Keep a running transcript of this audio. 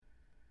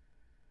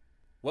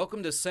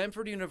Welcome to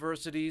Samford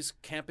University's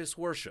Campus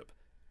Worship.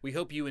 We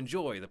hope you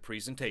enjoy the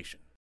presentation.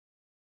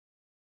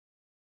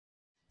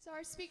 So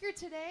our speaker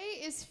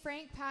today is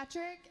Frank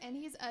Patrick, and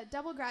he's a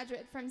double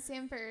graduate from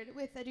Samford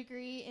with a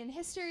degree in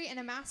history and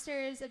a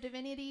master's of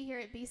divinity here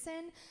at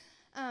Beeson.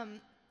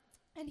 And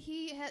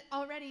he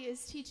already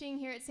is teaching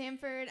here at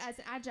Samford as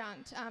an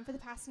adjunct for the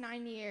past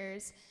 9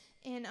 years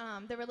in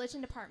the religion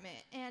department,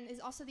 and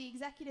is also the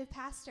executive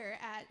pastor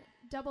at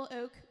Double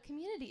Oak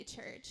Community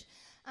Church.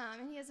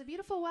 And he has a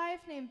beautiful wife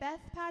named Beth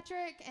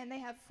Patrick, and they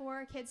have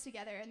 4 kids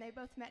together, and they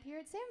both met here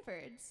at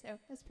Samford, so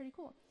that's pretty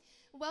cool.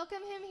 Welcome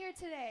him here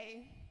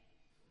today.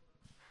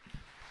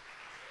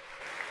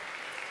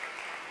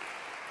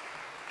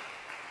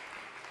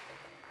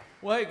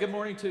 Well, hey, good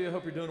morning to you. I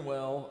hope you're doing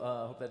well.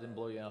 Hope that didn't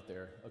blow you out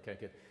there. Okay,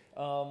 good.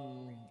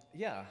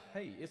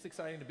 Hey, it's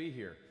exciting to be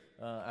here.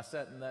 I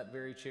sat in that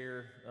very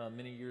chair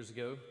many years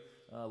ago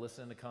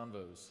listening to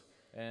convos.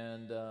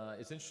 And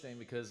it's interesting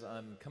because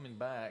I'm coming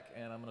back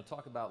and I'm going to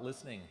talk about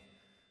listening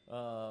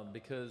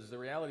because the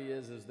reality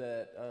is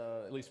that,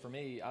 at least for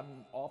me,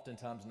 I'm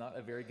oftentimes not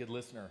a very good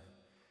listener.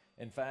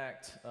 In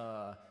fact,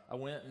 I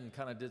went and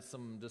kind of did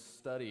some just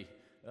study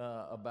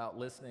about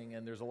listening,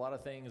 and there's a lot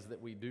of things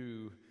that we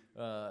do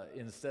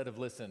instead of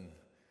listen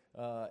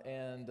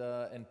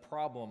and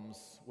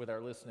problems with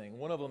our listening.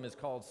 One of them is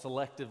called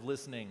selective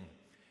listening,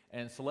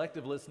 and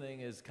selective listening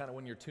is kind of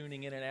when you're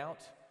tuning in and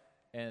out.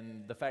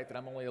 And the fact that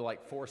I'm only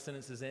like 4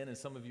 sentences in, and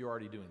some of you are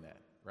already doing that,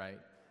 right?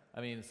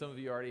 I mean, some of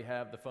you already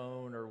have the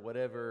phone or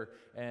whatever,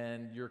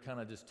 and you're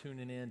kind of just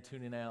tuning in,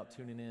 tuning out,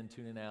 tuning in,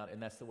 tuning out,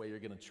 and that's the way you're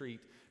going to treat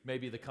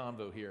maybe the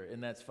convo here,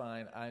 and that's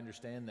fine. I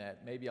understand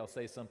that. Maybe I'll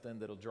say something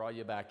that'll draw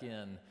you back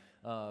in.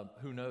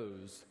 Who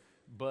knows?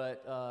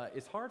 But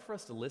it's hard for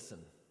us to listen.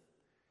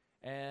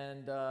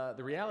 And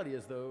the reality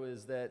is, though,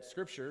 is that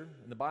Scripture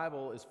and the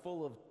Bible is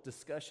full of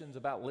discussions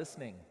about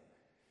listening.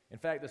 In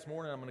fact, this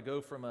morning I'm going to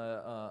go from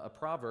a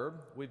proverb.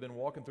 We've been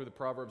walking through the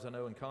Proverbs, I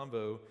know, in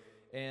Convo.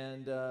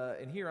 And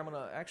here I'm going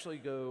to actually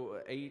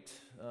go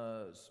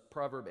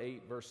Proverb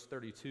 8, verse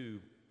 32.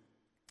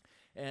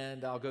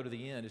 And I'll go to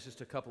the end. It's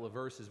just a couple of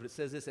verses. But it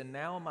says this, "And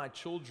now, my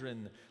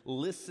children,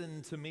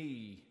 listen to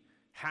me.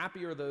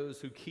 Happy are those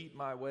who keep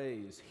my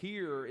ways.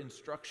 Hear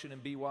instruction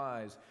and be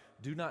wise.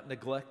 Do not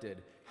neglect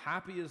it.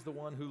 Happy is the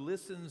one who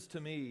listens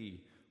to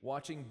me,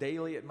 watching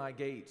daily at my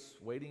gates,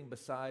 waiting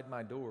beside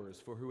my doors.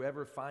 For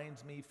whoever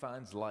finds me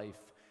finds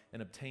life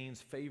and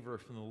obtains favor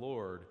from the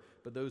Lord.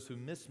 But those who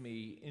miss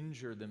me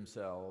injure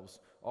themselves.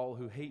 All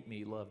who hate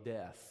me love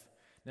death."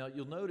 Now,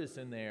 you'll notice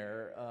in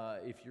there,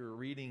 if you're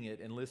reading it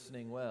and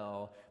listening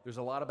well, there's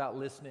a lot about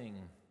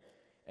listening.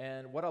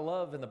 And what I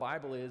love in the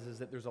Bible is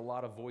that there's a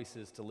lot of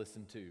voices to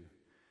listen to.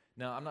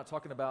 Now, I'm not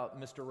talking about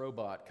Mr.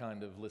 Robot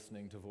kind of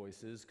listening to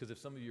voices, because if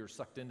some of you are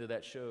sucked into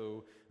that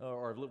show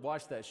or have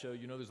watched that show,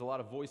 you know there's a lot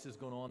of voices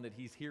going on that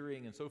he's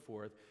hearing and so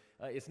forth.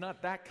 It's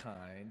not that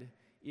kind.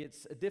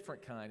 It's a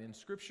different kind. In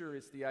Scripture,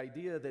 it's the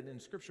idea that in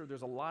Scripture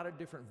there's a lot of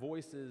different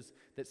voices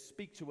that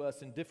speak to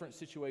us in different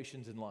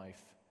situations in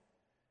life.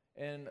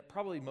 And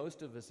probably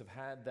most of us have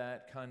had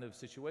that kind of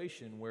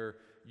situation where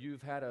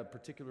you've had a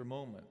particular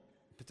moment,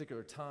 a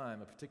particular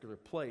time, a particular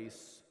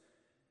place,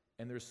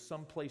 and there's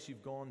some place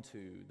you've gone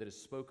to that has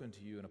spoken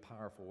to you in a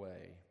powerful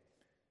way,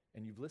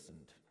 and you've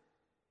listened,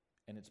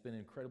 and it's been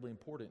incredibly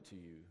important to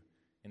you,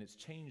 and it's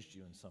changed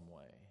you in some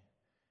way.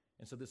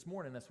 And so this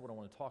morning, that's what I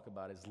want to talk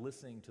about, is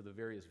listening to the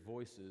various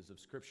voices of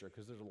Scripture,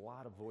 because there's a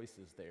lot of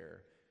voices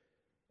there.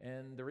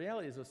 And the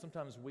reality is that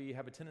sometimes we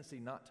have a tendency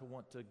not to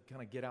want to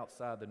kind of get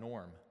outside the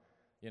norm,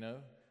 you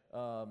know?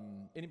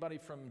 Anybody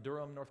from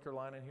Durham, North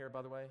Carolina in here,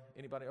 by the way?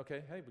 Anybody?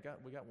 Okay, hey,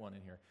 we got one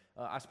in here.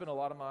 I spent a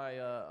lot of my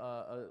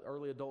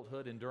early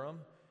adulthood in Durham,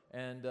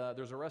 and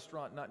there's a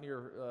restaurant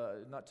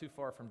not too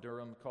far from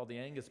Durham called the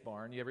Angus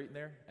Barn. You ever eaten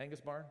there?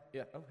 Angus Barn?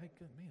 Yeah. Oh, hey,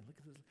 good man. Look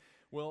at this.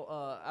 Well,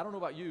 I don't know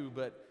about you,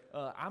 but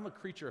I'm a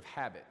creature of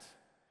habit,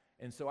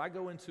 and so I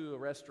go into a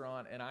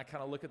restaurant and I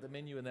kind of look at the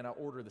menu and then I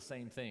order the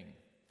same thing,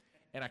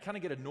 and I kind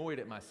of get annoyed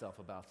at myself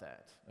about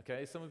that.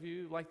 Okay, some of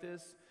you like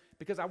this?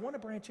 Because I want to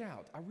branch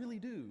out. I really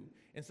do.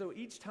 And so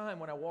each time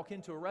when I walk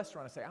into a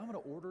restaurant, I say, I'm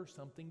going to order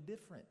something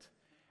different.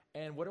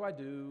 And what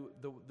do?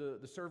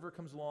 The server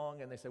comes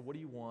along and they say, what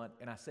do you want?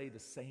 And I say the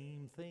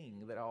same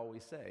thing that I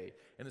always say.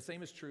 And the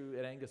same is true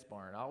at Angus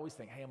Barn. I always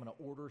think, hey, I'm going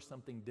to order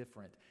something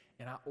different.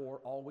 And I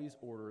always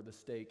order the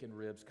steak and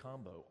ribs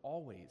combo.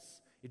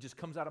 Always. It just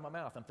comes out of my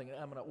mouth. I'm thinking,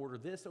 I'm going to order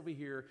this over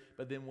here.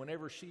 But then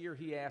whenever she or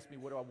he asks me,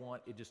 what do I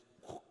want? It just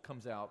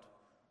comes out,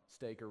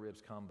 steak or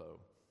ribs combo.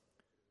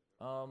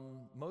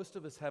 Most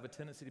of us have a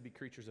tendency to be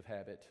creatures of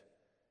habit.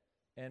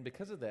 And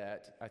because of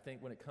that, I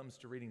think when it comes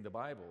to reading the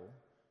Bible,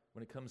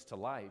 when it comes to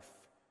life,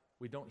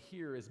 we don't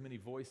hear as many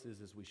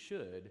voices as we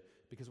should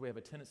because we have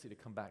a tendency to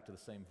come back to the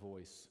same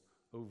voice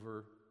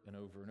over and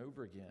over and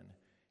over again.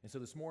 And so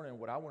this morning,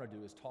 what I want to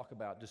do is talk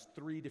about just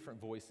 3 different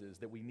voices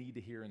that we need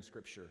to hear in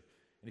Scripture.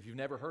 And if you've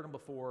never heard them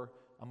before,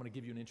 I'm going to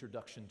give you an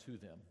introduction to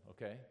them,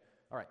 okay?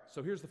 All right,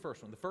 so here's the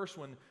first one.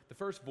 The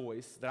first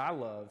voice that I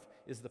love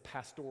is the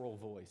pastoral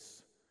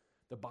voice.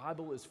 The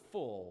Bible is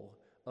full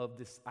of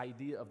this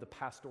idea of the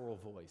pastoral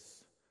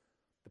voice.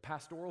 The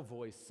pastoral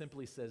voice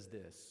simply says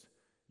this: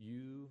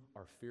 you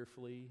are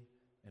fearfully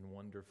and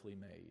wonderfully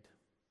made,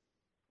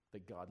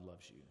 that God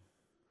loves you.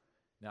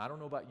 Now, I don't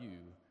know about you,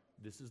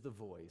 this is the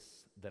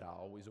voice that I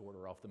always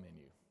order off the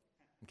menu,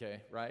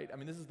 okay, right? I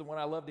mean, this is the one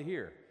I love to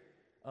hear.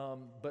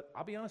 But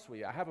I'll be honest with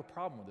you, I have a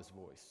problem with this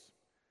voice.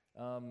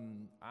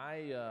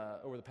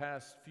 Over the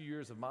past few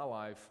years of my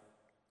life,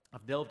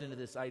 I've delved into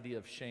this idea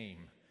of shame.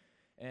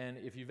 And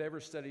if you've ever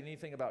studied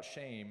anything about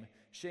shame,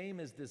 shame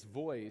is this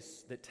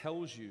voice that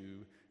tells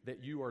you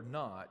that you are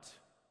not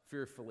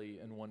fearfully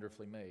and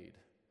wonderfully made.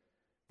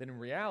 That in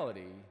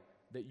reality,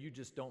 that you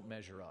just don't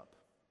measure up.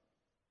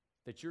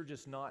 That you're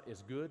just not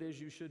as good as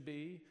you should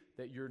be,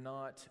 that you're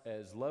not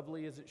as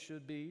lovely as it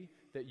should be,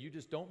 that you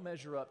just don't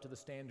measure up to the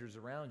standards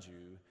around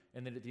you,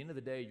 and that at the end of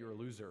the day, you're a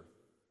loser.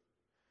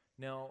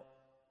 Now,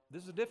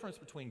 there's a difference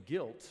between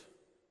guilt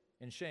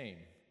and shame.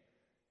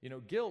 You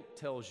know, guilt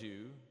tells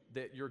you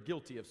that you're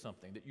guilty of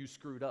something, that you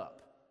screwed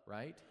up,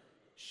 right?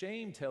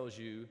 Shame tells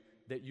you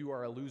that you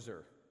are a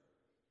loser,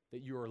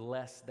 that you are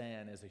less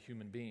than as a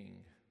human being,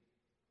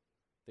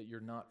 that you're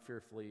not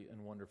fearfully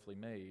and wonderfully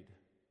made.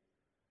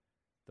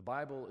 The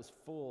Bible is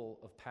full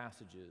of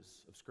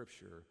passages of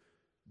Scripture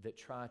that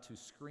try to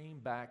scream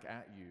back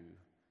at you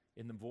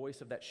in the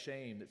voice of that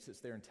shame that sits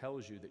there and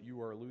tells you that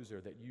you are a loser,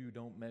 that you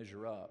don't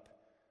measure up,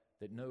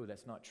 that no,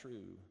 that's not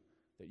true,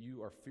 that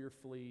you are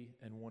fearfully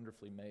and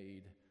wonderfully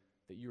made,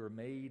 that you are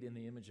made in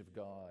the image of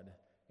God,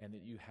 and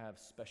that you have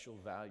special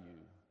value,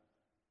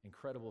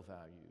 incredible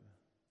value.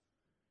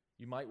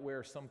 You might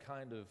wear some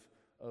kind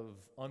of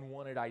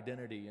unwanted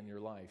identity in your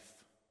life.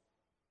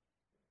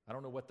 I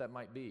don't know what that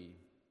might be,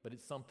 but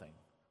it's something.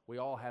 We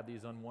all have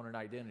these unwanted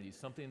identities,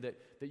 something that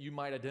you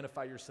might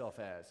identify yourself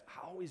as.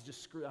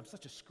 I'm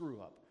such a screw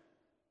up.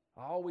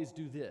 I always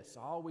do this,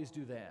 I always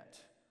do that.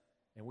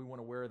 And we want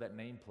to wear that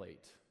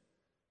nameplate.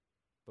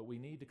 But we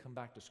need to come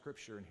back to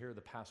Scripture and hear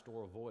the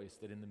pastoral voice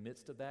that in the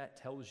midst of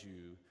that tells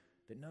you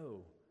that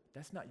no,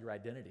 that's not your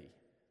identity.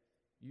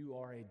 You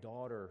are a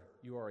daughter,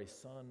 you are a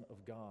son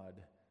of God.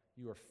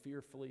 You are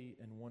fearfully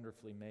and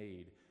wonderfully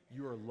made.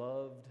 You are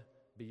loved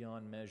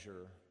beyond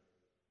measure.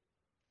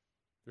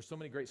 There's so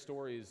many great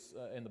stories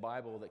in the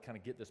Bible that kind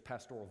of get this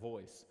pastoral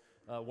voice.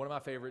 One of my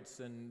favorites,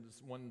 and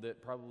one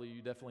that probably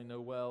you definitely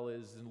know well,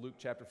 is in Luke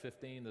chapter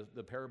 15,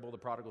 the parable of the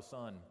prodigal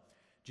son.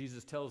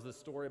 Jesus tells this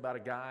story about a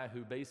guy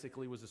who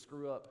basically was a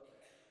screw-up,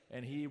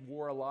 and he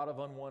wore a lot of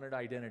unwanted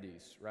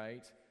identities,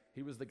 right?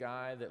 He was the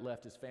guy that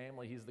left his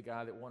family. He's the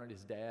guy that wanted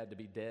his dad to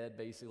be dead,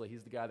 basically.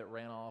 He's the guy that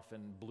ran off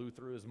and blew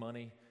through his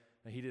money.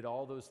 And he did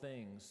all those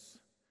things.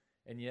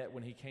 And yet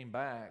when he came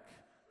back,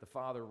 the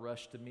father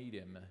rushed to meet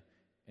him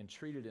and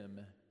treated him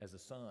as a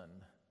son,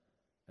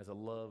 as a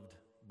loved,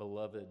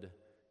 beloved,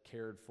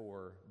 cared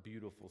for,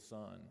 beautiful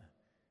son,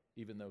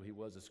 even though he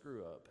was a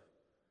screw-up.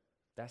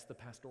 That's the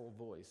pastoral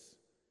voice.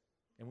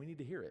 And we need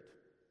to hear it.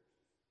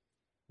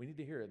 We need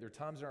to hear it. There are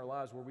times in our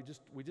lives where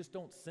we just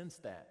don't sense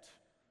that.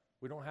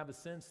 We don't have a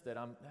sense that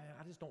I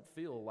just don't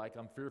feel like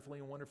I'm fearfully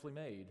and wonderfully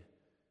made.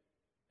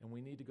 And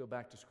we need to go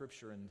back to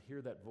Scripture and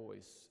hear that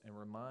voice and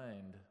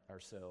remind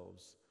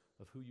ourselves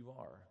of who you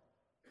are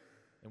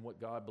and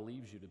what God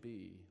believes you to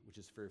be, which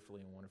is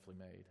fearfully and wonderfully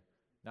made.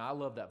 Now, I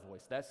love that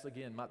voice. That's,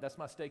 again, that's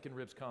my steak and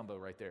ribs combo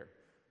right there.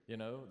 You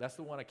know, that's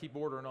the one I keep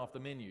ordering off the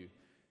menu.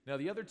 Now,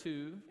 the other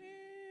two,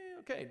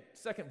 okay,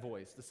 second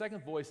voice. The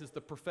second voice is the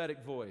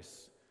prophetic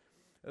voice.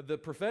 The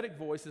prophetic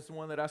voice is the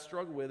one that I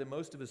struggle with, and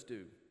most of us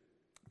do,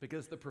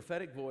 because the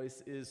prophetic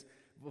voice is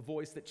a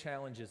voice that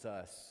challenges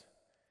us.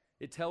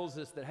 It tells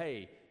us that,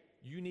 hey,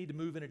 you need to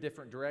move in a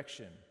different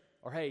direction,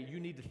 or hey, you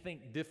need to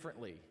think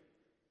differently.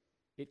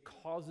 It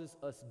causes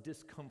us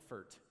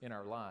discomfort in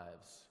our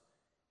lives.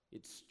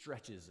 It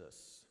stretches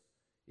us.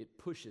 It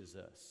pushes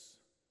us.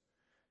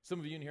 Some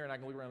of you in here, and I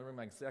can look around the room,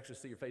 I can actually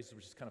see your faces,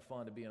 which is kind of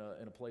fun to be in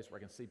a place where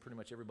I can see pretty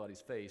much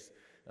everybody's face,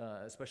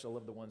 especially I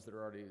love the ones that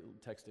are already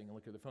texting and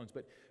looking at their phones.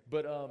 But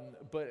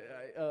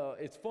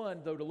it's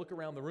fun, though, to look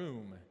around the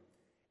room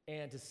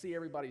and to see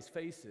everybody's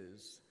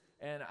faces.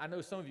 And I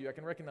know some of you, I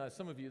can recognize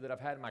some of you that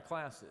I've had in my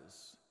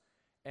classes,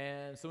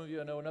 and some of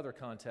you I know in other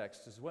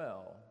contexts as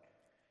well.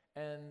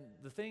 And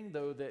the thing,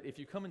 though, that if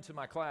you come into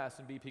my class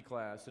and BP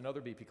class and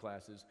other BP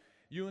classes,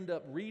 you end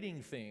up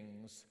reading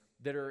things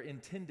that are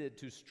intended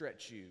to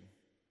stretch you,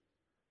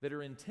 that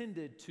are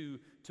intended to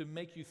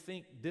make you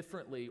think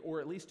differently,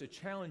 or at least to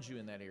challenge you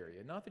in that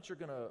area. Not that you're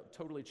going to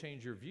totally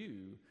change your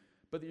view,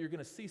 but that you're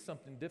going to see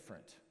something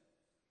different.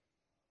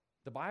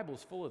 The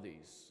Bible's full of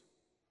these.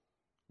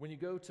 When you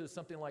go to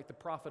something like the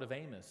prophet of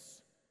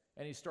Amos,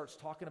 and he starts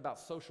talking about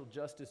social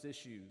justice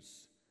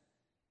issues,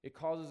 it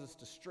causes us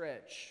to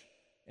stretch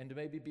and to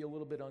maybe be a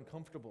little bit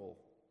uncomfortable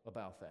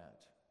about that.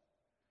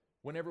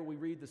 Whenever we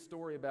read the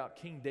story about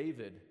King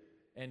David,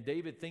 and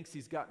David thinks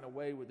he's gotten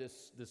away with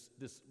this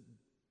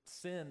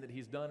sin that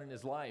he's done in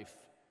his life,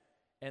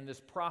 And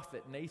this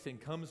prophet, Nathan,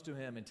 comes to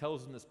him and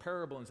tells him this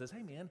parable and says,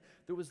 hey man,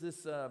 there was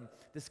this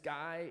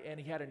guy, and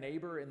he had a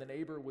neighbor, and the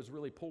neighbor was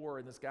really poor,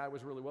 and this guy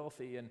was really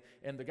wealthy.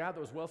 And the guy that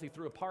was wealthy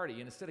threw a party,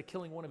 and instead of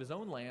killing one of his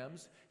own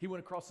lambs, he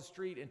went across the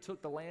street and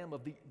took the lamb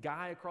of the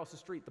guy across the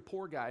street, the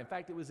poor guy. In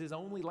fact, it was his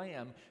only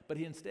lamb, but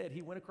instead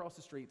he went across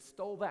the street,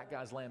 stole that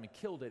guy's lamb, and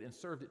killed it and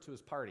served it to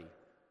his party.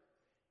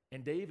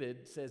 And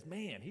David says,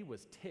 man, he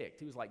was ticked.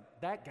 He was like,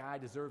 that guy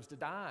deserves to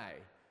die.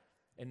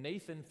 And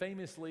Nathan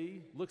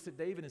famously looks at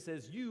David and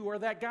says, you are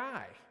that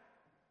guy.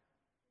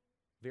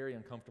 Very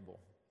uncomfortable.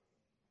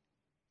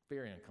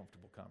 Very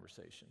uncomfortable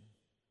conversation.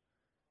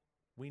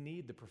 We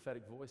need the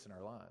prophetic voice in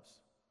our lives.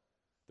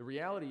 The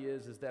reality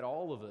is that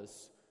all of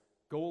us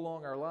go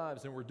along our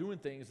lives and we're doing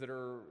things that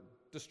are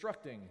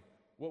destructing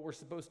what we're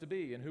supposed to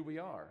be and who we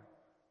are.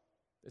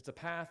 It's a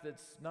path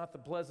that's not the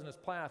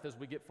pleasantest path as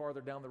we get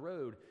farther down the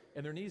road.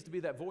 And there needs to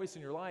be that voice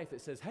in your life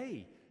that says,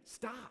 hey,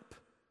 stop.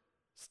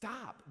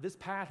 Stop. This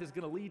path is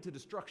going to lead to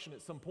destruction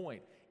at some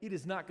point. It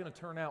is not going to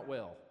turn out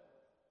well.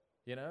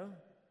 You know?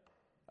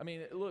 I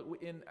mean, look,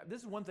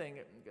 this is one thing.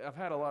 I've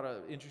had a lot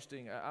of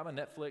interesting, I'm a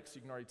Netflix,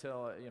 you can already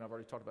tell, I've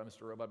already talked about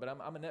Mr. Robot, but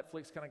I'm a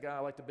Netflix kind of guy. I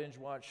like to binge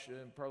watch,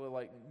 probably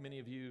like many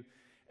of you.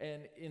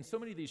 And in so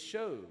many of these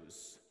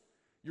shows,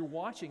 you're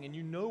watching and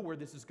you know where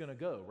this is going to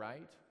go,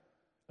 right?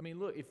 I mean,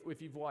 look,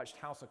 if you've watched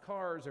House of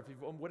Cards, or if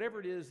you've, whatever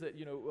it is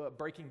that,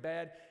 Breaking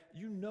Bad,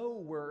 you know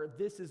where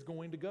this is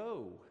going to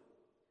go.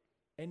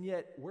 And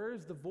yet,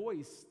 where's the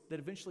voice that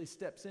eventually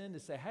steps in to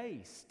say,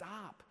 hey,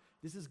 stop.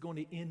 This is going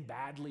to end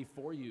badly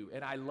for you,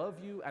 and I love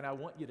you, and I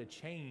want you to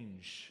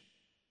change.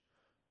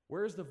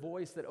 Where's the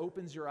voice that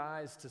opens your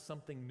eyes to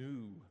something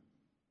new,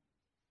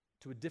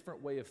 to a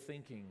different way of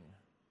thinking?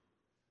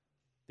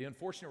 The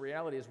unfortunate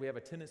reality is we have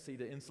a tendency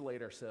to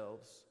insulate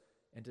ourselves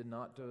and to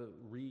not to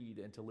read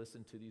and to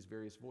listen to these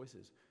various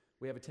voices.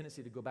 We have a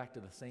tendency to go back to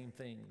the same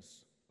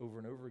things over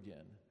and over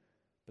again.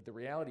 But the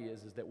reality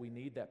is that we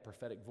need that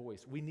prophetic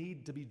voice. We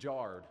need to be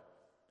jarred.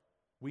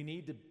 We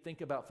need to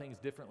think about things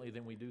differently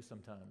than we do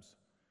sometimes.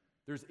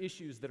 There's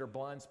issues that are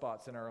blind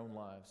spots in our own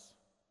lives.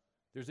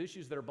 There's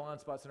issues that are blind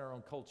spots in our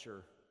own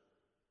culture.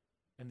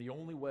 And the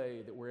only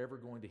way that we're ever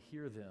going to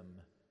hear them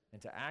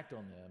and to act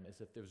on them is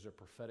if there's a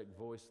prophetic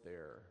voice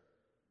there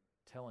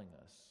telling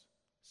us,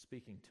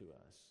 speaking to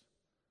us.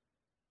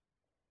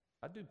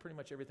 I do pretty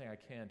much everything I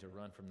can to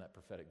run from that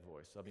prophetic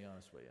voice, I'll be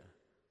honest with you.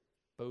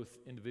 Both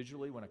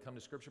individually when I come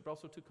to Scripture, but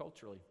also too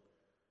culturally.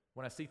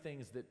 When I see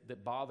things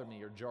that bother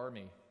me or jar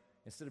me,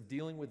 instead of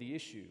dealing with the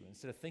issue,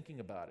 instead of thinking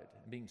about it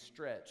and being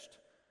stretched,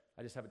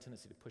 I just have a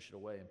tendency to push it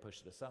away and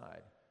push it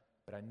aside.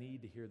 But I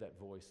need to hear that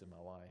voice in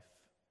my life,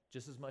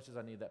 just as much as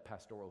I need that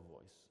pastoral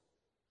voice.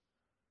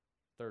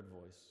 Third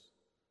voice.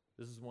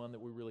 This is one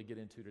that we really get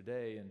into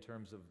today in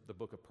terms of the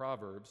book of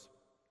Proverbs.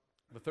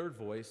 The third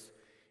voice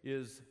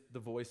is the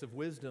voice of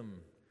wisdom.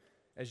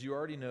 As you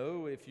already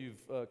know, if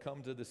you've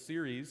come to this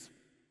series,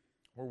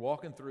 we're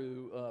walking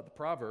through the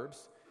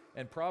Proverbs,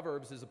 and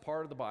Proverbs is a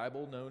part of the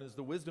Bible known as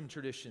the wisdom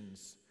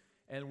traditions.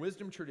 And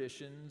wisdom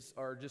traditions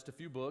are just a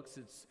few books.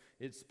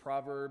 It's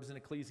Proverbs and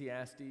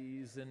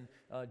Ecclesiastes and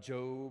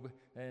Job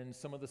and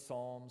some of the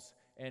Psalms.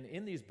 And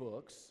in these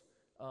books,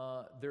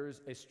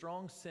 there's a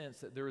strong sense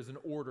that there is an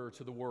order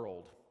to the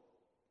world,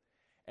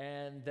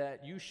 and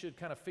that you should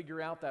kind of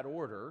figure out that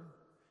order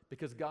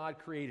because God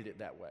created it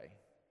that way.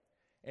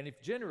 And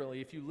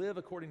if you live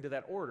according to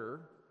that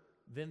order,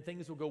 then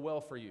things will go well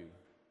for you.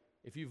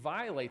 If you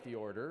violate the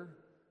order,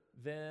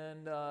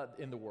 then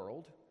in the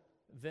world,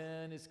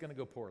 then it's going to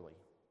go poorly.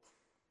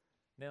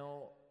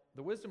 Now,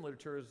 the wisdom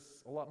literature is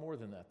a lot more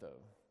than that,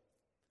 though.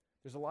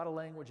 There's a lot of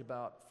language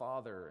about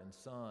father and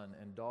son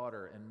and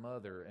daughter and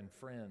mother and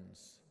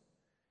friends.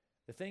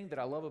 The thing that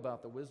I love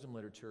about the wisdom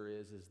literature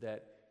is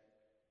that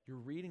you're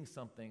reading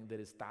something that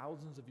is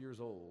thousands of years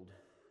old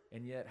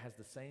and yet has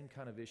the same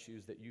kind of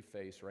issues that you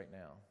face right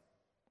now.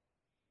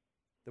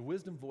 The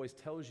wisdom voice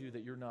tells you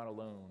that you're not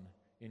alone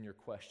in your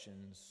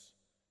questions,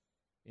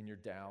 in your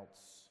doubts,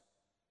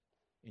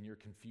 in your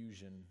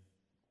confusion.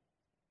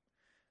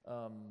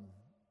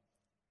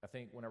 I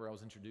think whenever I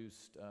was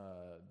introduced,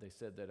 they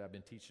said that I've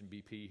been teaching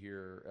BP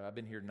here. I've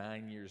been here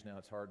 9 years now.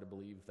 It's hard to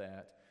believe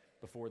that.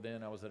 Before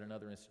then, I was at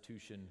another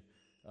institution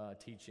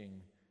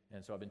teaching,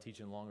 and so I've been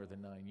teaching longer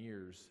than 9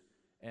 years.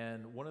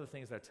 And one of the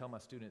things that I tell my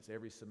students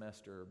every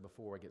semester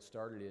before I get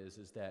started is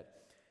that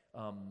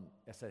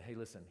I said, hey,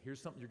 listen,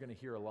 here's something you're going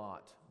to hear a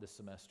lot this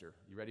semester.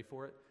 You ready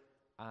for it?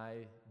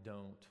 I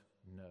don't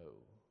know.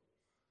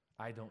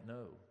 I don't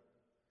know.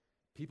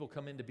 People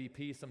come into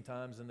BP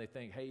sometimes and they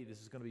think, hey,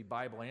 this is going to be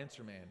Bible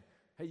Answer Man.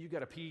 Hey, you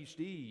got a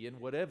PhD in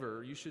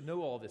whatever. You should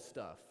know all this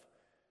stuff.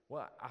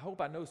 Well, I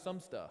hope I know some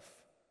stuff.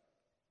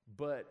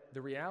 But the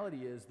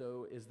reality is,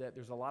 though, is that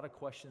there's a lot of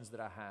questions that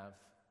I have,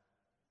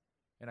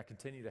 and I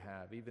continue to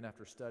have, even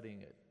after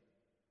studying it.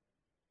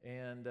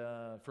 And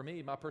for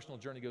me, my personal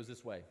journey goes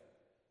this way.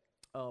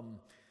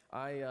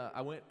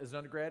 I went as an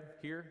undergrad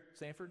here,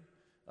 Samford,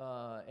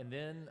 and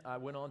then I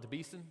went on to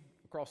Beeson,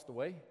 across the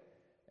way.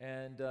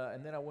 And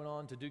then I went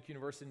on to Duke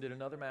University and did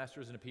another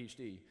master's and a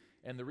PhD.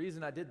 And the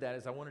reason I did that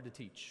is I wanted to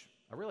teach.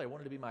 I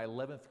wanted to be my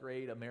 11th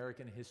grade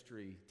American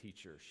history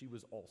teacher. She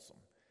was awesome.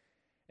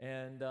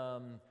 And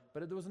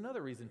but there was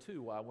another reason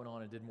too why I went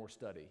on and did more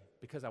study,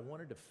 because I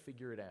wanted to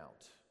figure it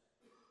out.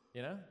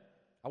 You know,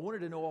 I wanted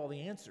to know all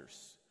the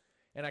answers.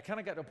 And I kind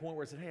of got to a point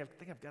where I said, hey, I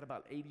think I've got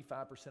about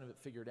 85% of it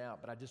figured out,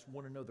 but I just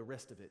want to know the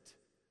rest of it.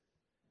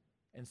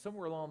 And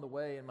somewhere along the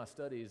way in my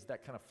studies,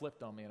 that kind of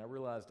flipped on me, and I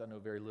realized I know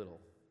very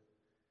little.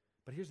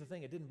 But here's the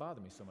thing, it didn't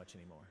bother me so much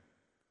anymore.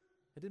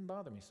 It didn't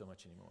bother me so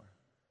much anymore.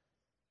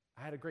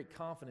 I had a great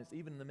confidence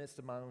even in the midst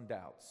of my own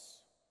doubts,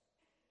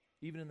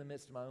 even in the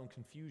midst of my own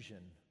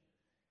confusion,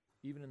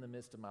 even in the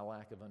midst of my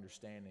lack of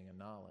understanding and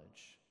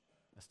knowledge.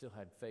 I still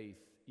had faith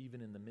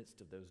even in the midst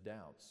of those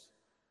doubts.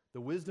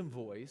 The wisdom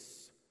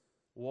voice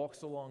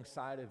walks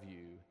alongside of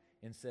you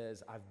and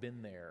says, I've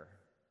been there.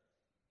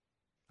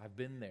 I've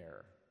been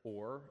there.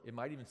 Or it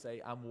might even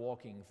say, I'm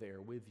walking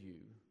there with you.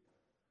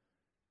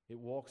 It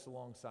walks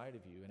alongside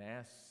of you and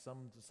asks some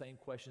of the same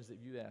questions that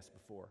you asked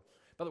before.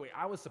 By the way,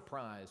 I was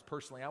surprised.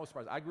 Personally, I was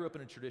surprised. I grew up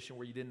in a tradition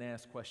where you didn't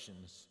ask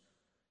questions.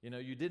 You know,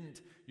 you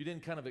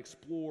didn't kind of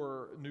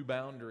explore new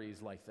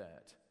boundaries like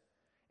that.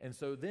 And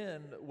so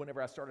then,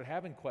 whenever I started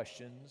having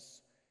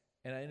questions,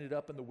 and I ended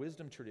up in the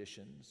wisdom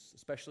traditions,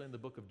 especially in the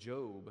book of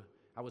Job,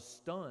 I was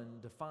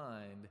stunned to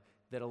find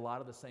that a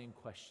lot of the same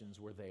questions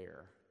were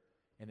there,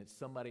 and that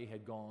somebody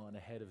had gone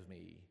ahead of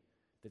me,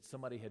 that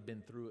somebody had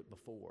been through it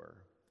before.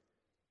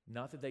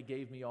 Not that they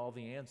gave me all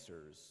the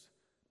answers,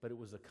 but it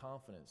was a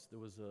confidence. There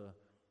was a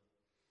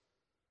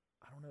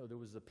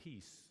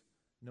peace,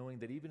 knowing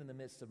that even in the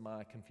midst of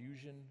my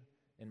confusion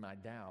and my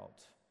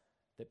doubt,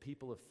 that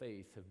people of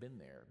faith have been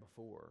there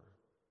before,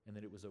 and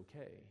that it was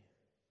okay.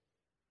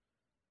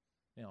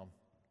 Now,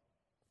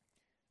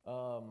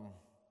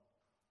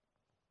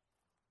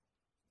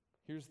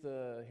 here's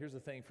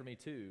the thing for me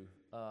too.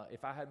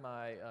 If I had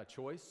my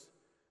choice,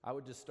 I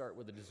would just start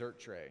with a dessert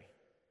tray.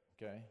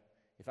 Okay.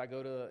 If I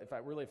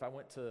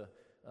went to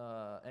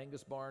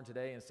Angus Barn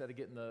today, instead of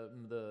getting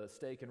the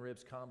steak and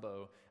ribs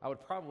combo, I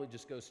would probably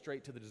just go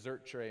straight to the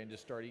dessert tray and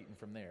just start eating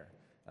from there.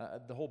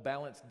 The whole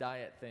balanced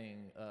diet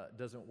thing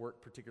doesn't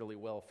work particularly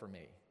well for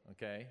me.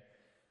 Okay.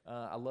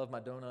 I love my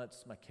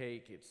donuts, my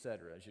cake,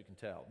 etc., as you can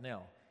tell.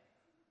 Now,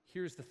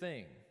 here's the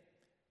thing.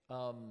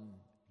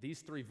 These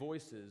three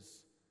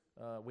voices,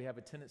 we have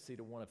a tendency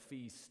to want to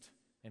feast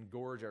and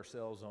gorge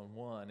ourselves on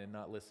one and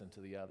not listen to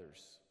the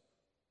others,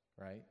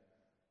 right?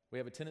 We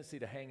have a tendency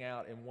to hang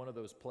out in one of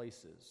those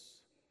places.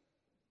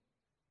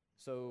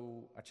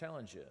 So I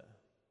challenge you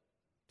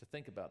to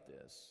think about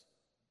this.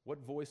 What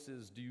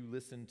voices do you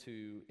listen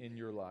to in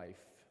your life?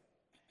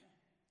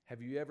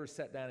 Have you ever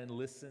sat down and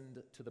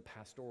listened to the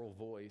pastoral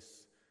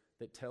voice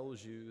that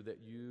tells you that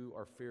you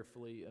are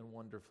fearfully and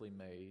wonderfully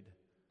made,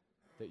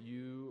 that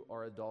you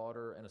are a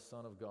daughter and a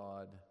son of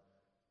God,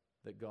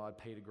 that God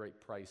paid a great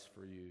price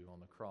for you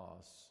on the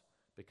cross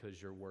because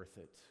you're worth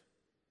it?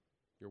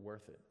 You're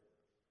worth it.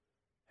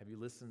 Have you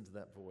listened to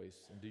that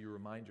voice, and do you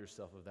remind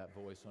yourself of that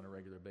voice on a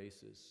regular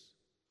basis?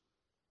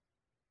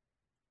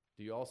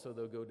 Do you also,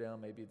 though, go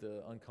down maybe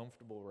the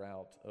uncomfortable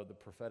route of the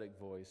prophetic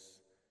voice?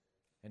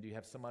 And do you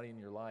have somebody in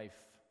your life,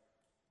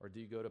 or do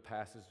you go to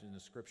passages in the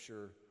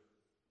Scripture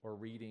or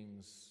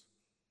readings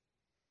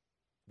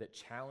that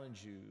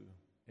challenge you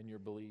in your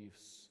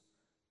beliefs,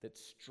 that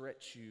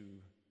stretch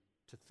you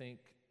to think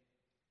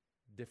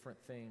different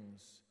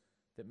things,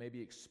 that maybe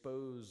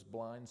expose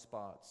blind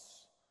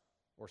spots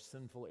or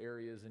sinful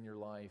areas in your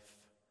life,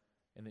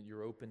 and that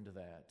you're open to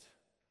that?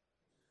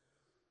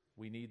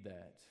 We need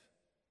that.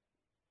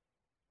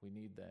 We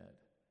need that.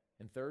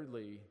 And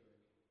thirdly,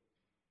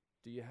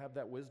 do you have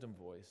that wisdom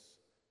voice?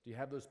 Do you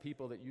have those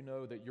people that you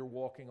know that you're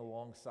walking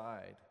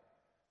alongside?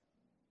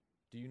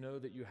 Do you know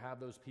that you have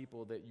those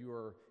people that you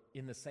are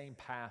in the same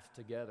path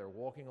together,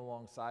 walking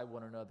alongside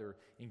one another,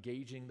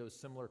 engaging those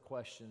similar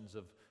questions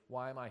of,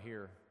 why am I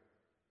here?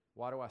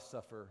 Why do I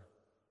suffer?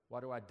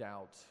 Why do I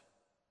doubt?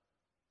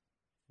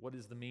 What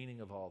is the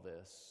meaning of all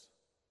this?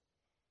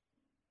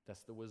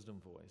 That's the wisdom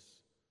voice.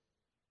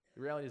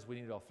 The reality is we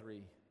need all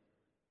three.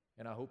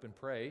 And I hope and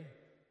pray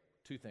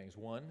two things.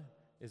 One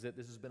is that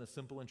this has been a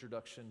simple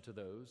introduction to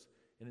those.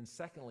 And then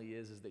secondly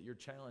is that you're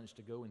challenged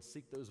to go and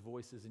seek those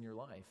voices in your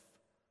life.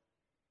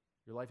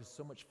 Your life is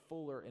so much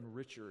fuller and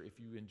richer if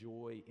you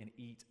enjoy and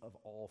eat of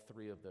all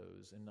three of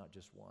those and not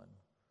just one.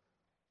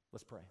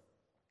 Let's pray.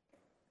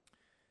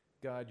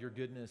 God, your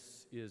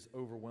goodness is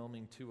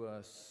overwhelming to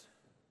us.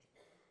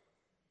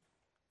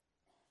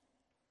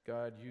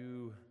 God,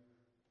 you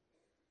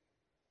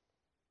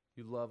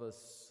love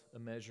us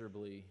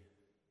immeasurably,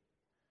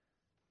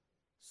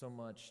 so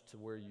much to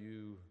where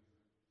you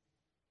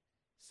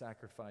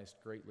sacrificed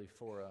greatly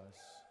for us.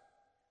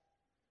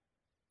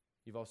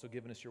 You've also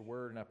given us your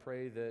word, and I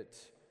pray that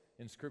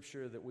in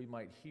Scripture that we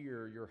might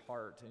hear your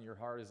heart, and your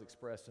heart is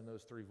expressed in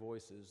those three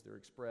voices. They're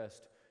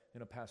expressed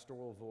in a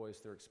pastoral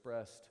voice, they're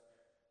expressed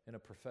in a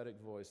prophetic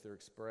voice, they're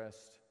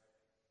expressed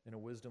in a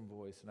wisdom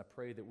voice, and I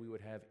pray that we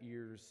would have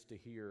ears to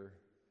hear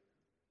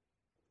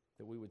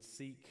that we would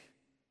seek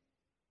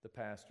the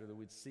pastor, that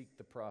we'd seek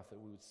the prophet,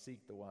 we would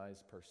seek the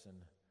wise person,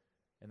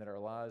 and that our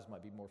lives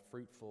might be more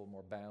fruitful,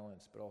 more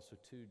balanced, but also,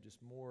 too, just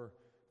more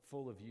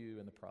full of you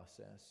in the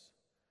process.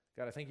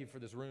 God, I thank you for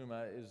this room.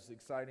 It is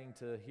exciting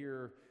to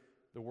hear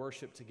the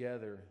worship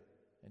together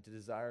and to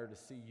desire to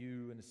see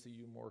you and to see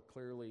you more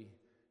clearly.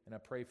 And I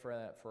pray for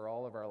that for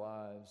all of our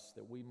lives,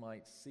 that we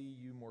might see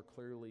you more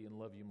clearly and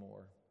love you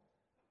more.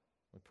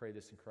 We pray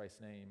this in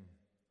Christ's name.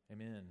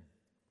 Amen.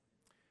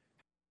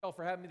 Thank you all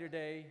for having me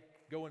today.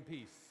 Go in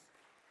peace.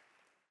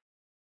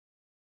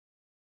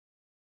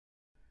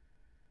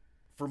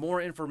 For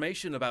more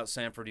information about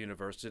Samford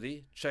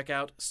University, check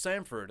out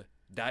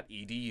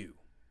samford.edu.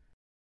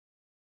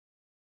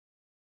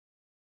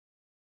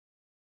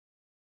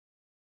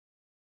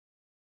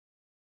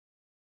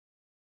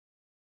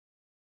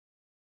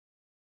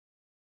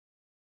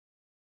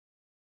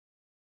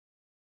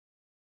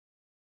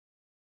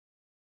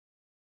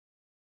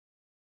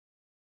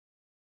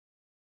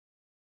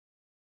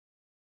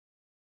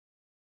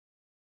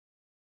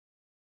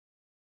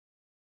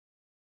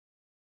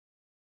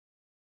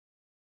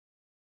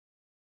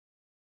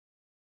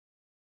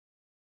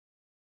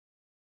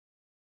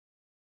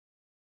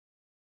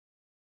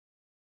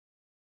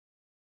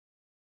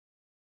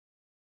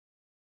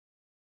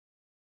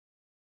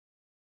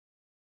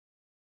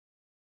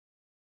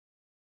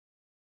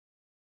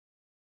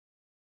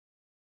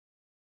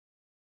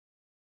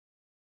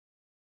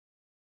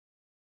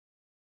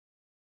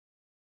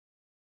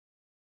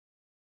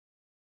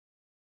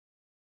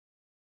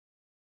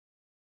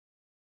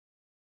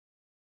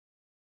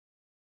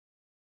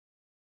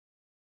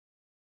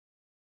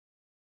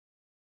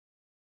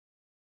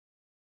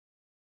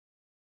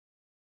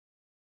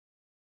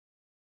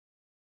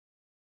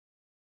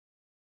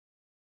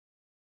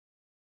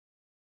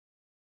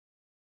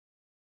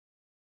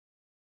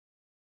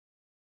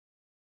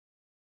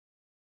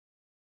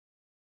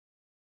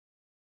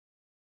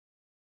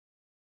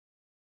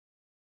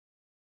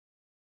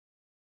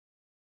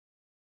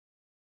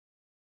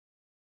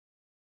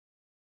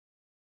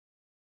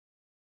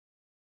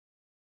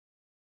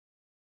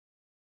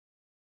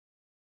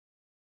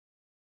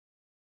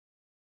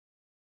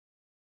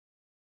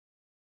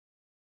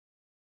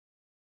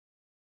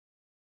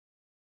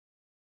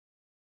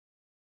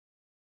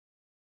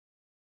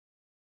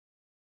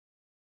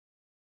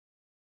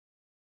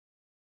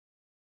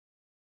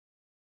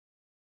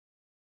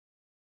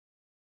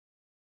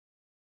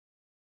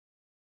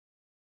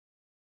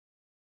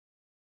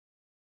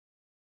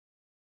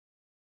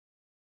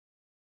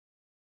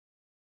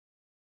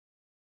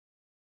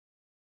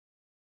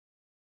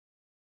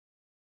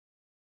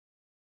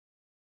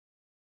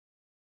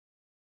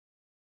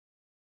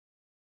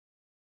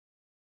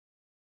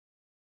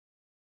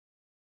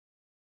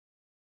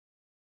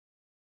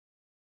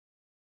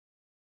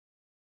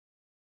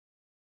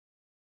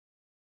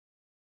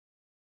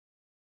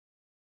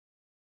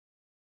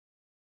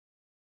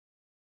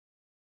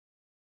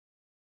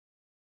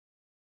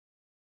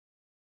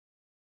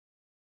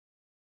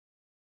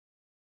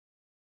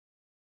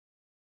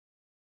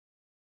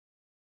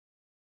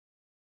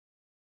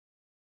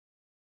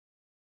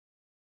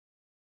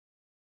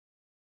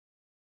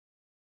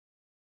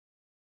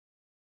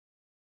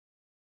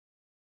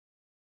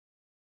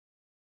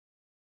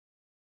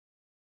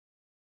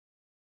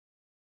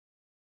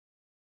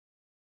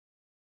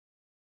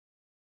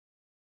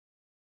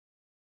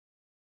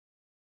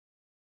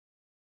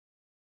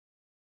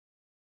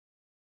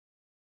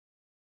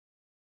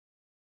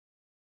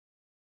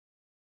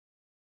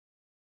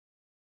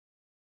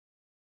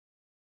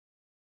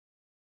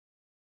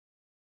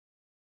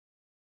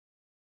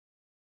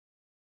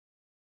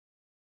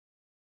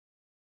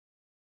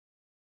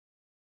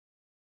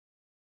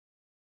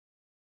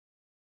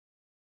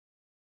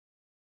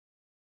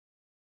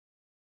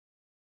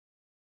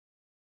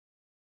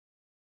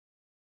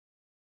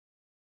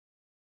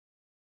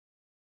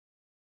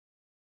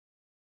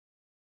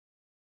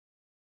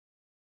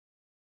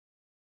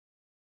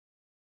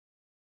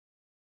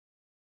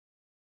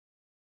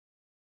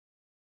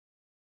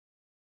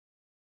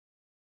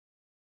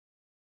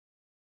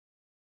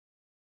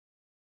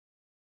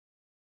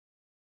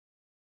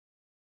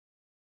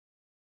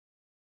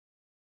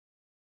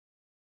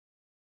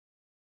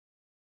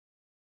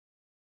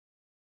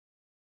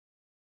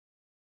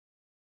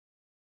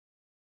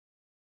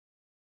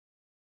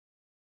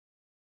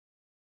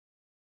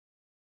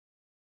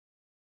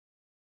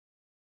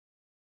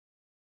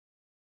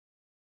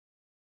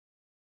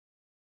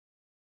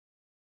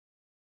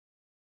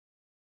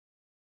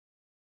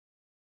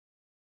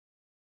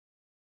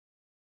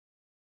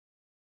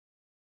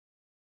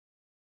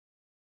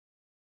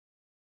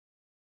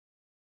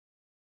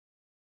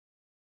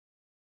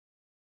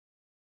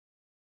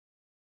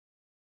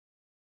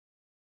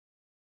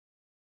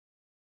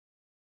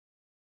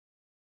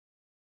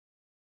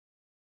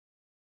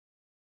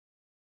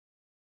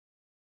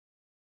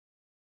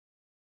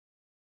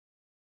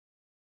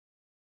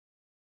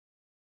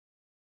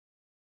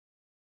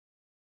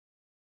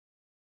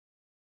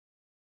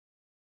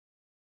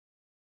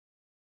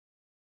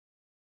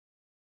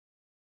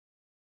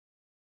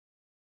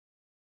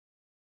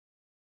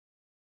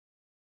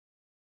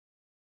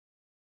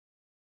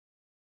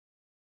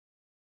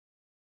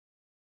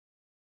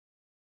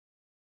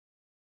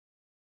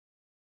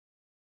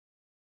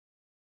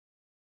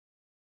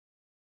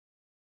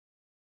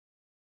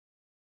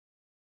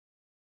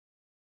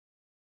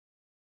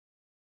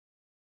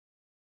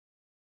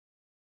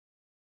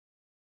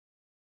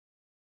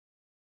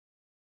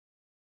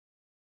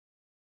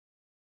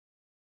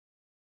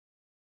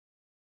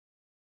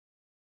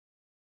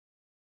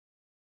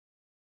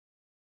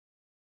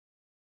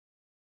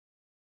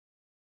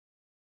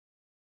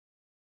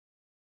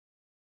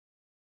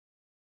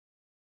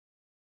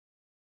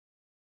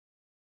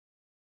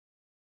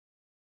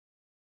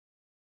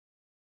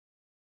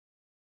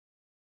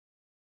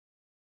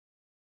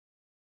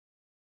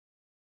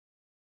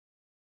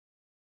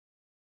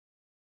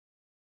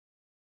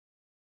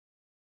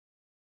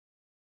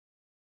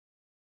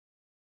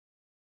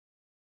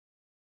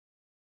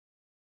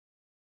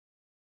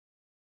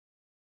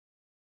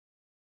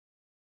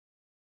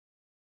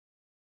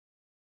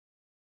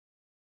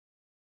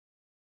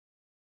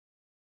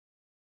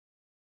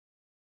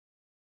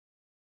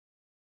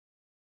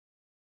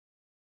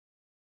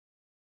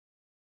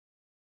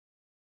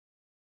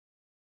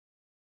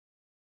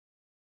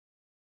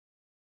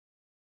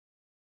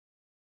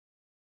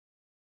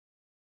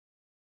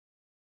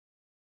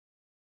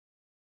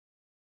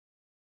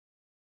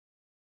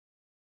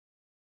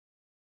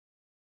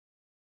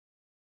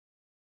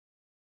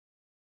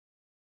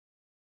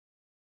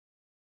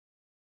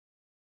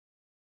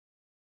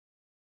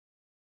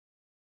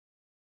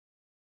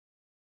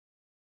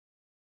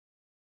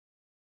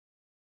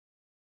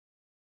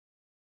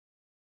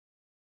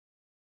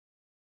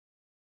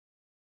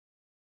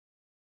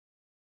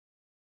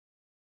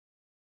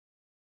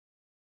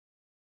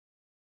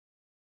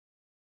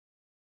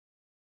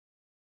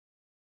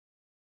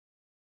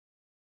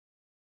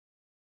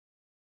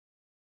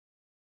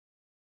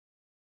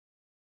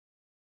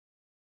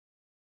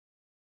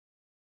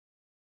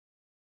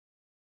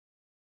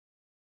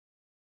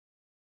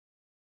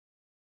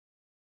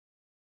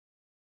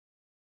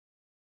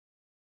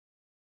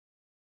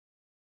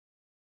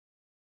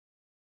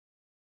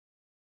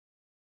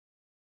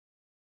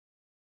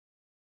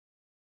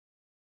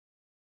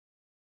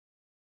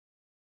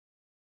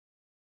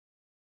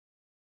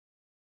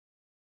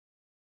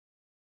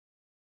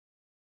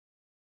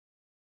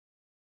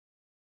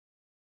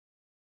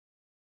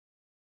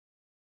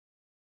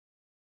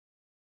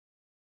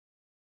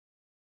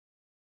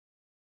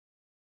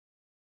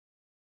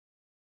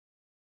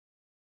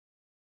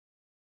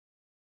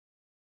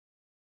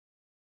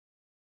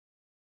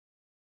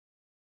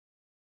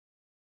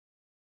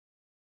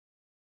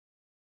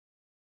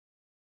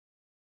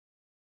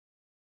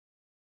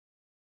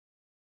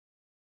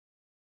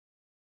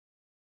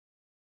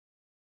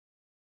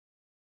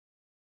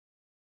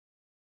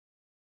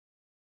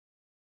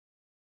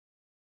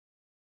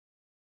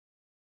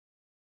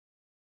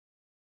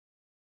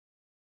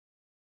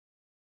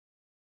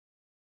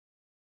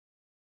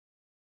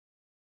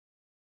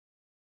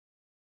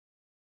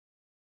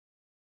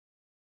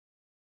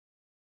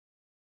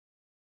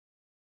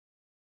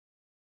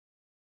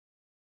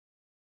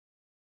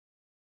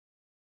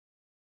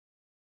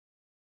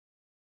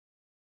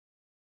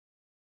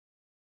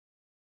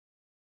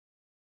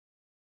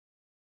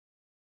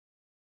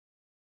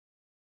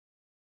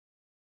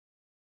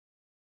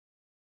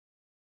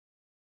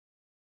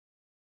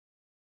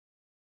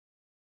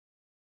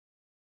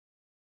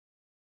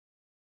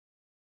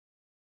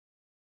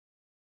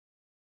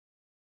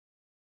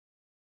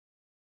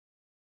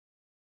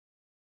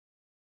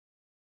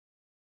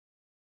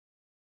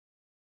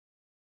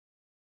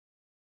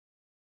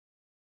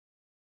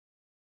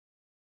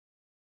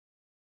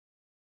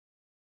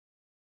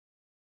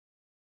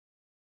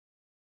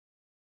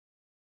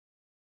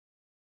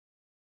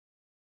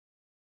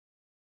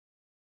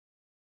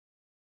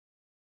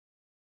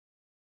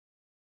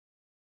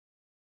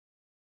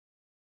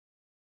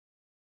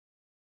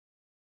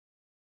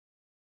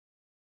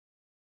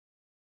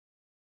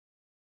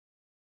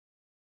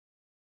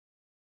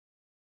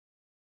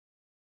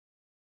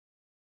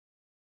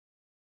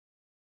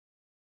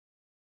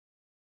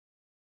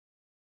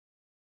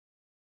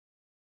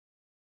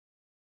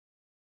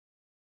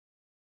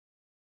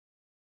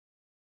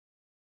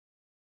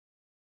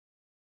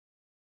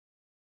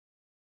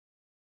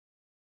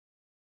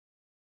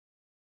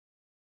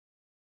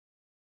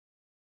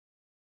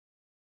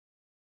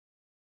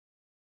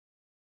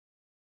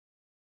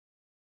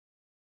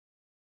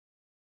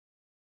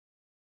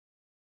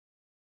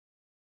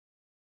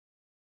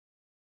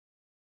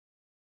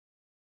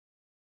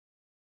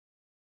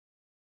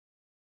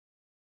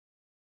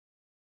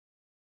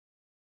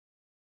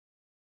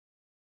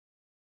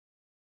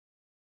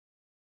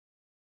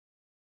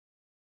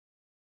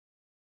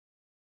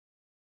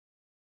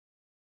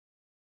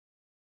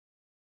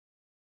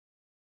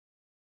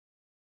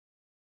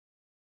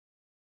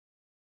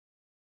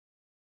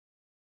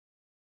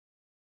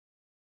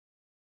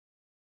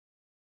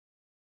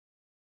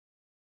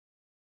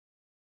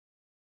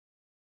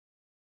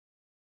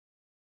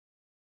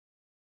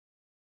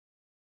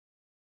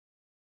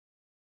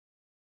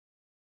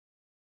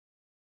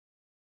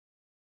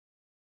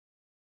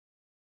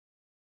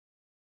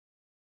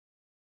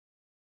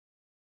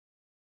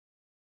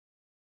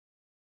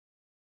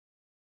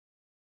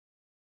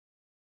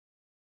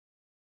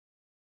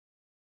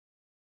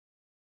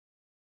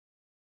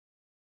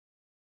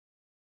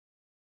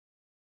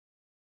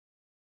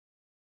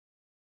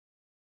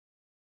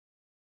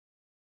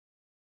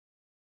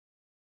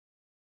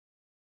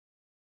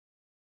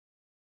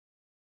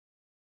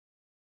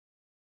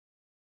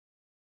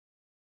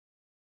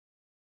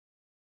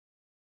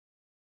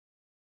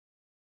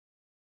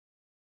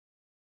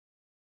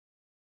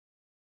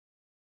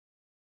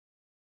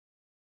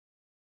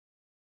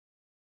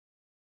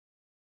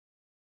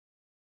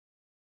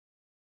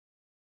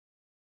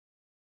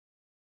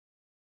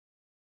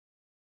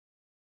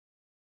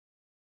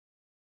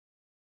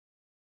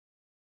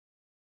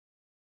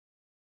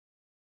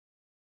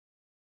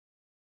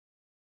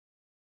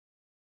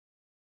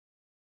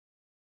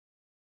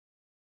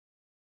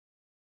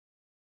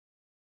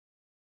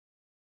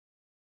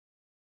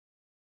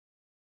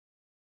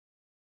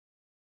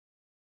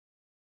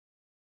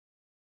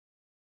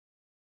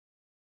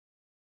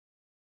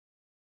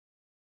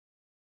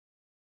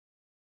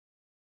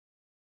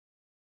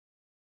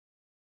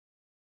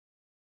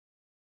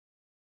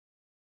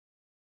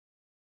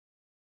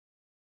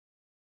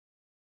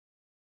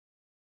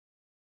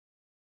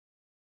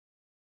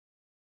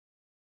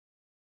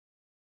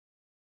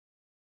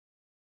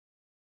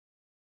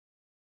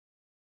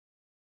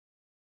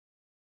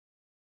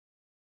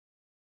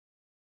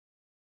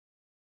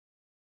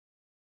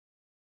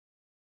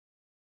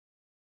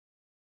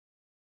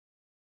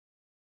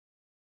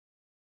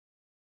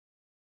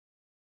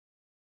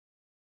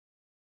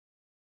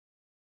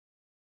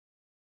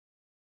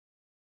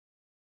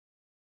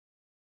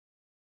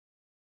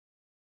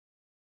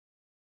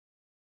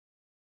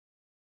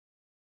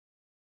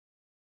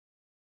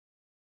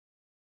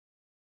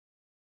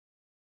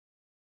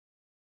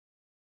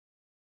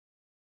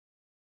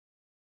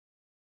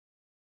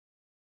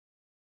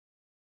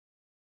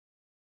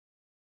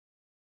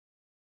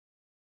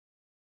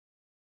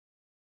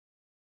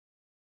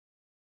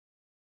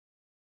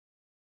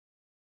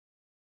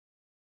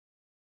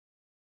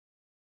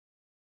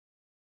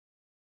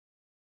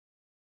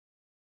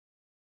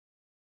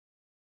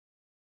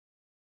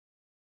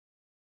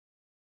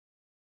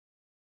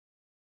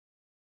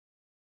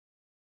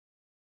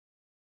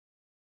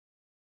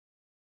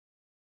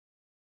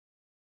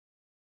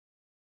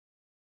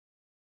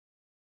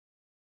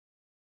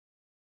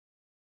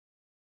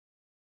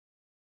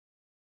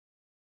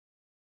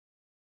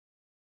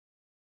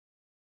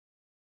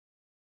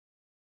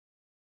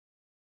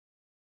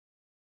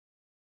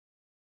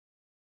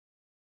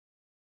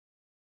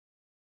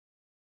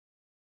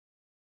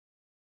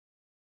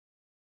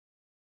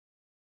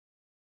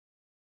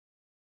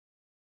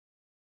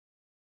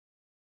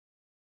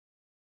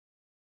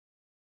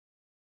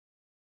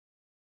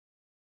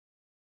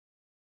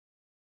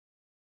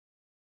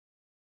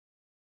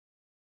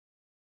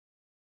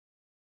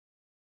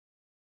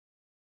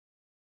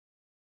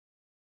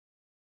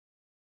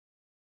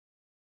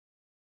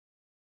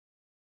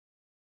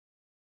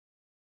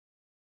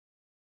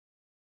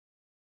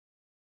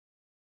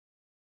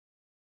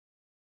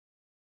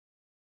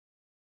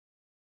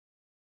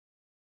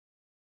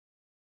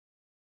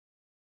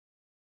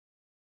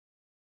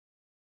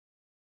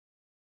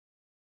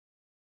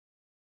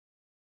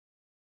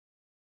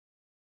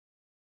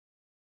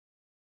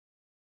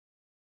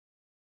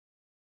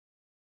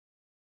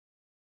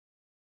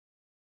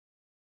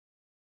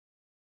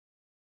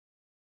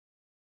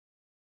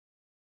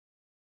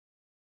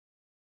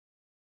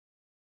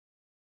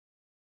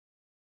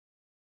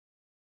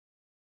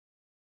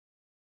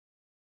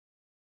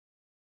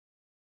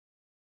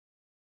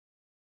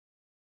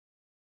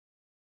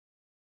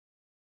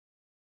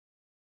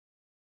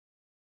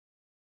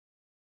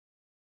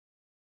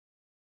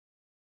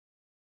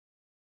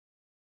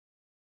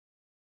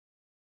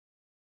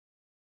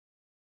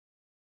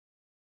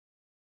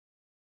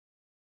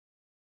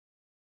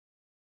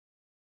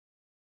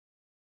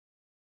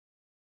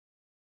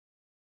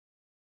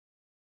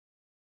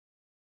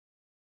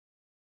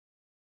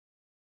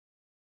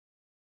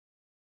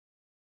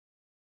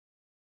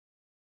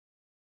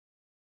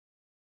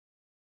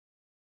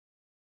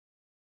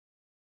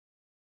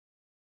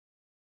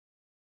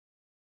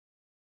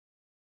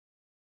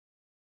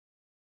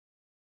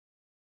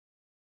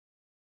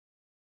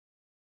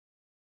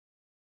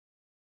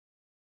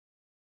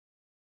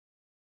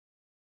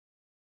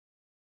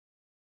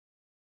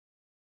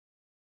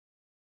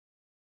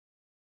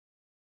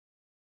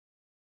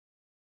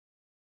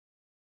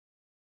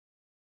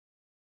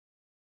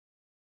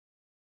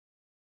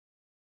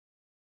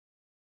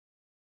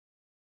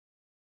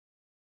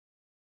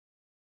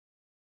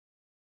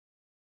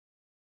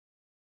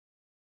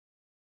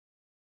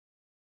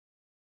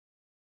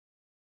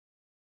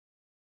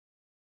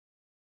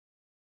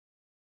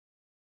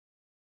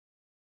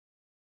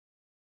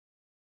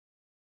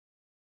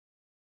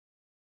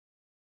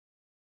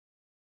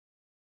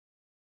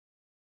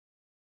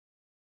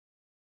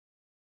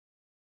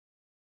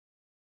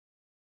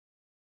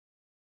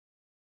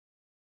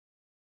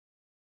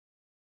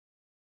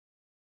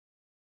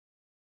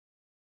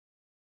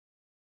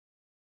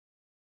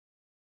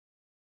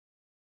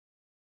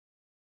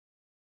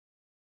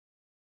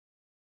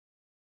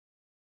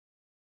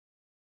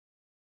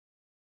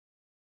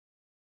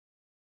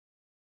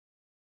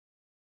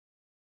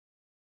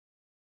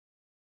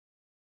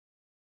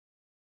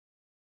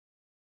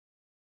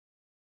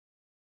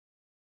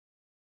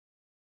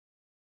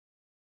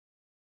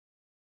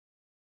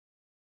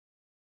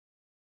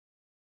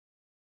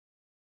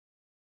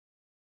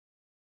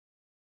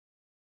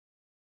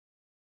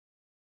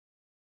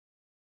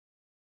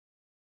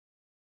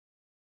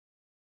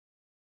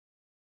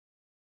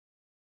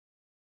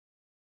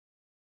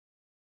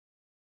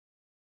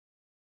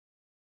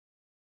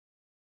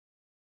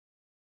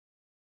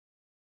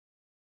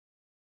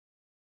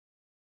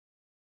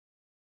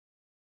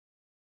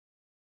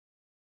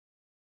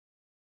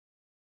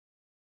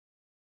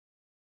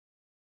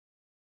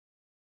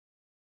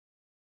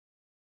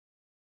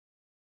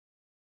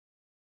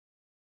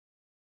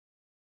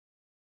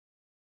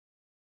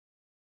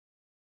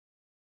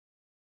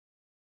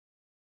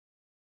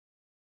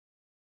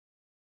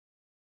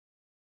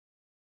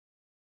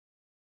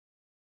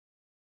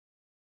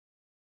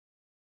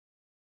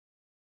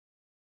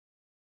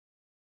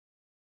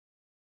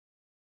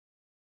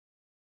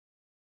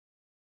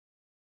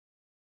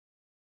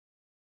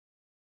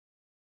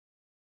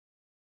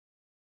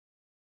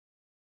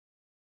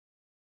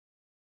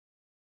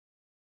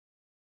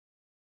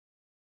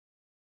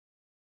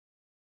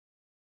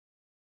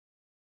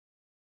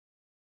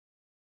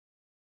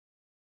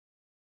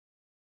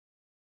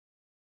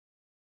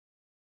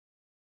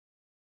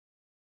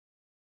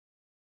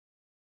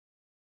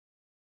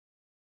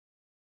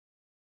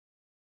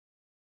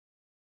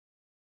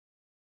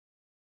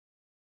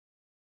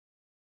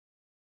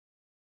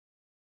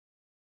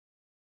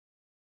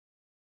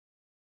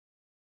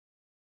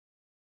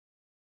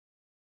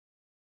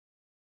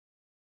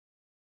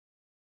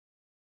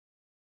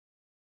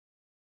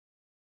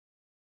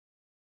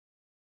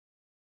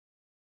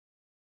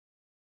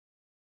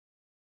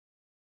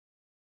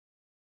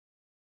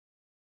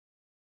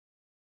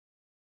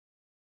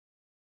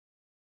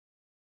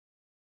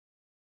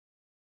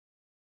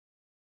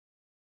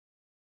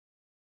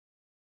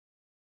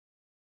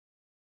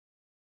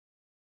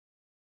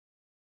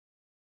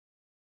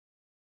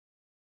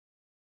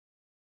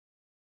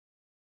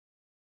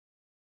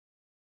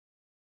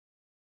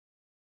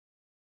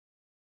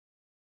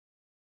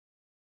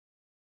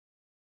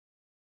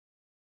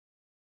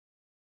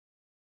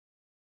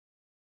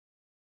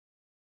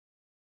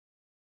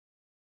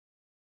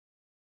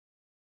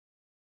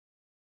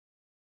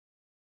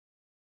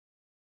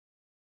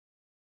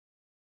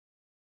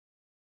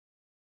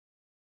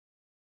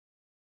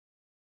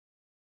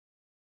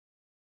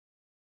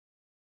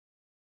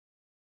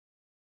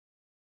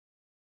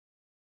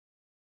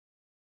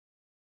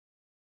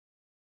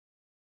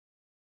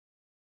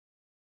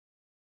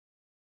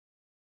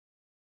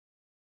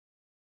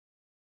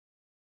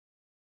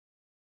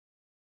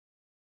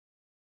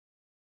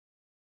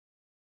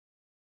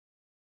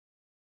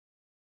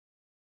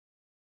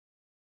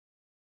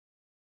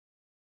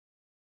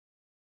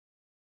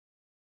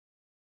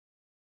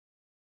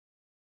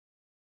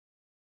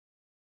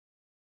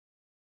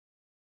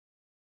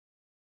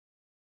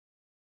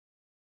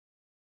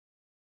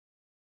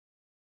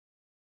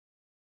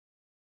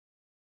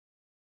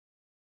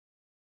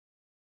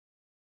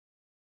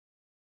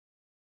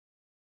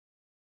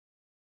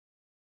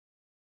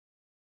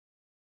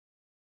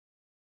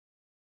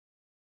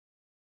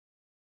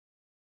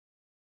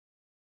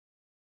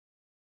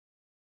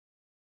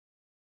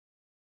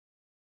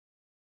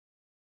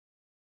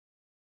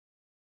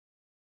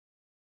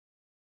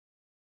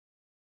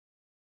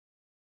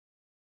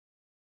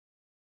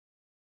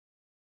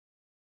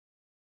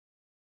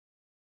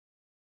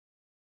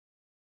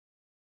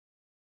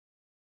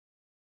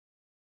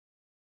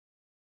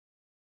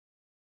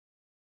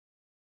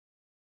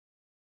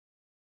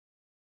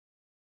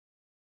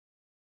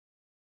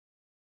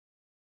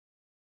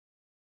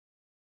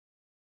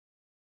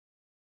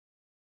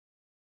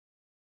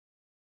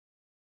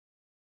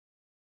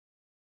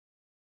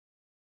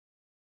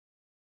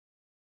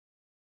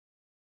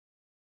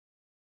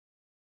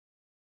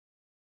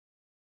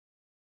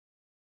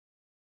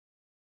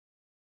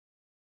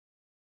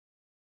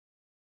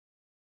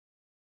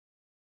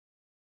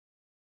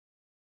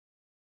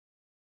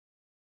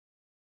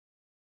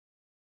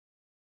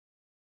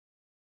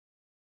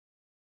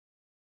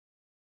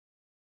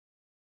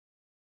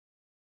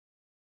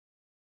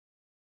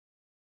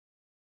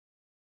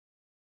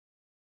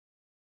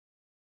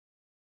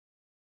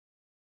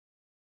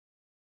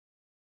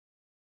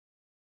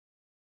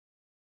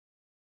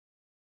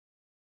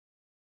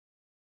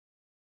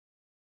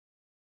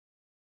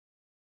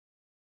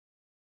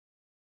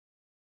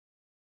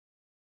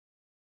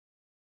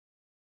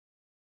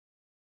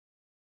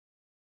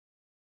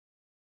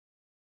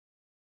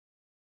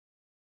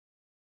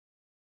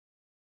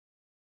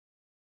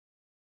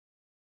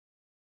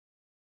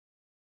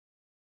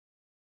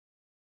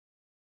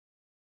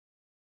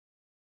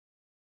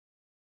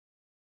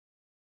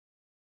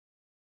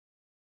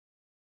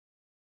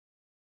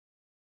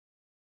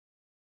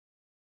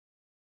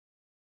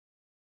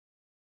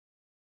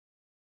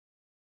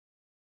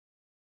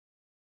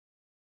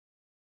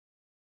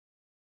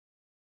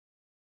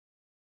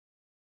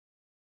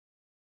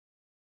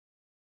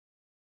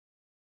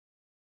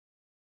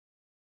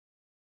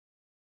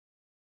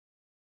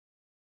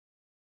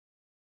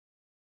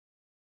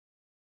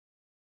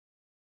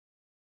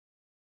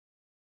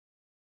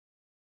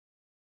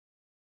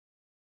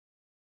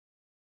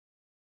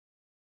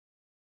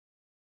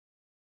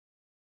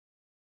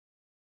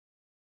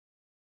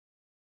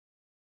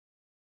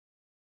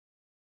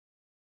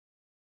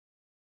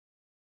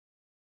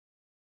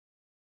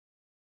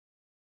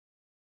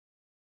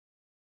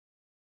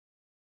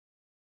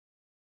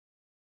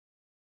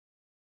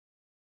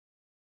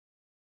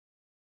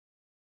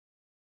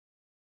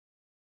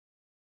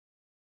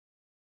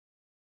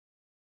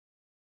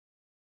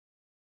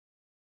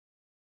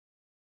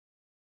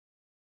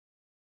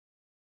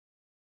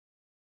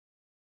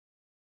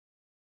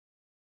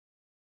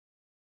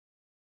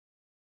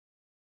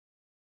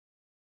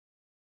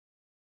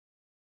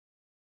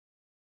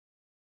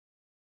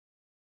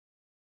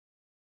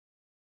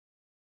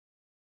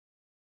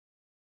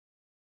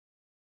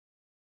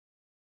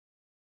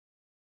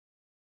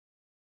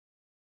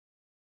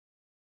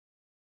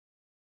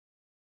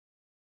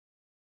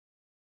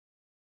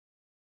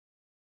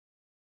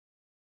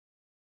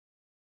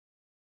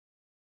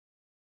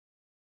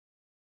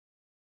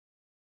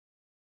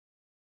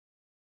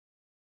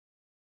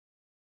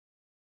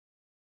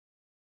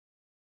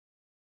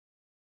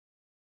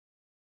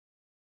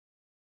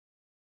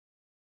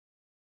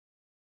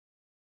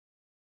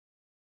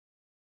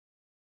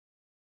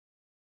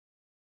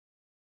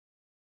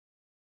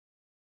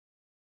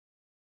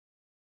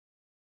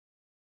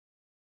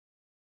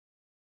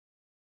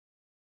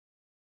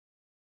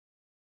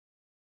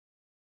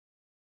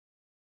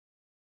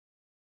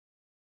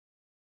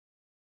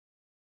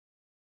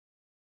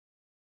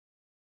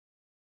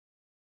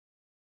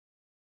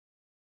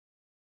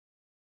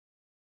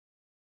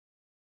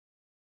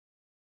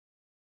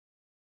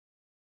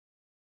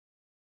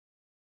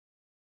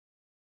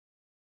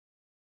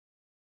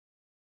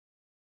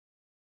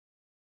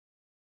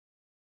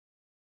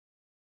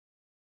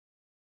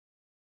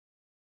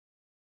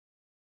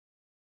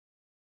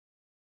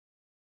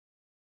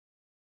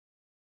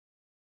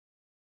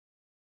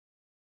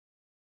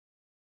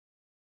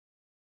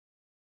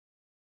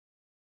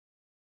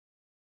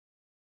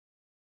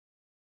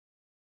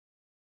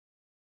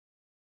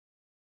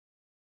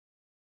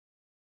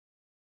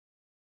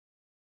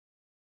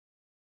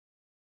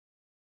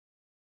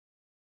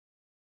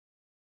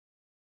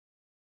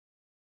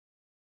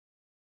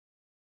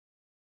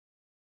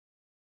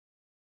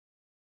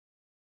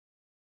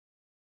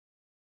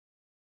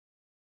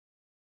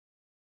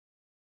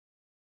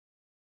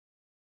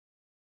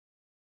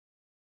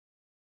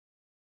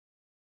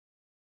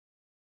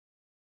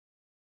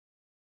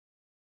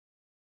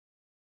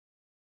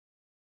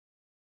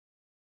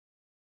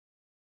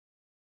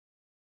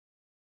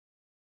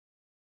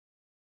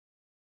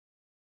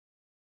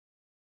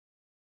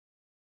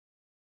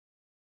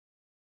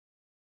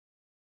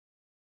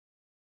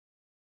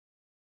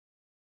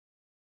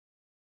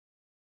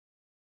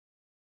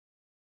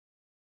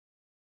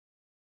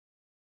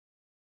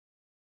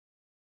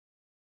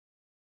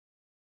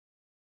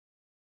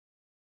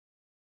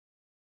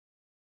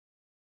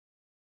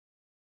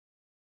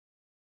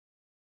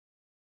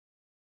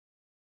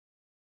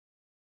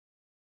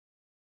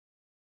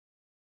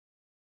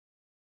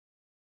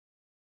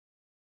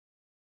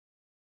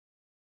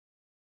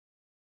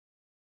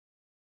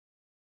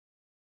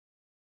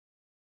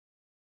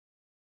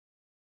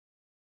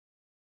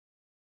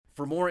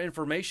 For more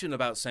information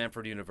about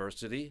Samford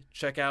University,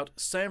 check out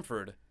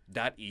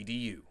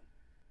samford.edu.